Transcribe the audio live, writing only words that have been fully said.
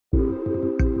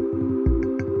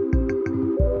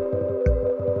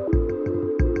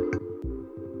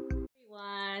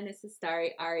is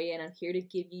StariAri, and I'm here to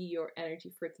give you your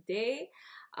energy for today.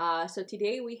 So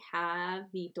today we have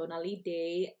the tonali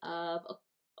day of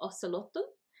Ocelotl,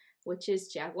 which is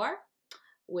Jaguar,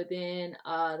 within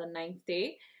the 9th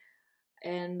day,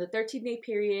 and the 13-day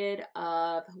period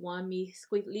of Wami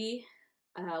Squidly,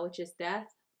 which is Death,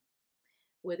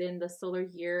 within the solar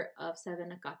year of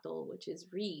 7 Akatl, which is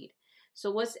Reed. So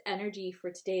what's energy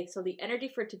for today? So the energy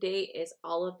for today is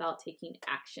all about taking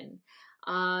action.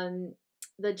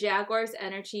 The Jaguar's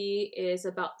energy is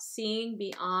about seeing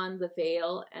beyond the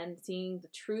veil and seeing the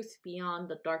truth beyond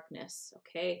the darkness,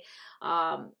 okay?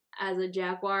 As a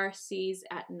Jaguar sees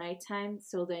at nighttime,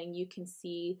 so then you can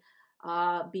see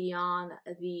beyond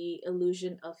the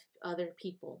illusion of other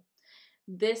people.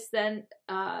 This then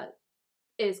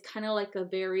is kind of like a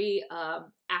very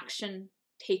action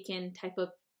taken type of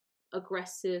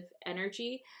aggressive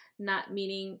energy, not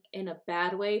meaning in a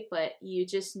bad way, but you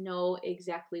just know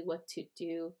exactly what to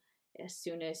do as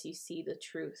soon as you see the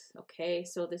truth. Okay,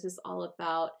 so this is all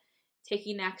about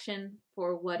taking action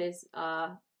for what is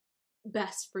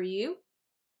best for you,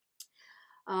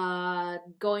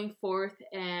 going forth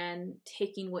and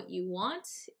taking what you want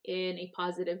in a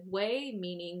positive way,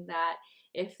 meaning that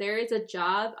if there is a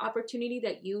job opportunity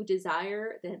that you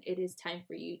desire, then it is time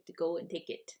for you to go and take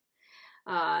it.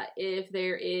 If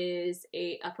there is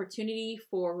a opportunity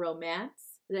for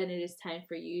romance, then it is time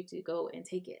for you to go and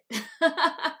take it.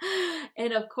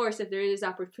 And of course, if there is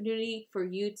opportunity for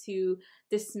you to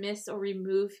dismiss or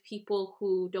remove people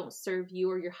who don't serve you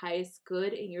or your highest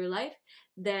good in your life,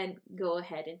 then go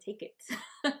ahead and take it.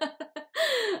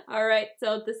 All right,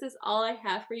 so this is all I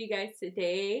have for you guys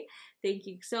today. Thank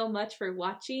you so much for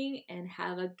watching and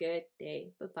have a good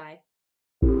day. Bye-bye.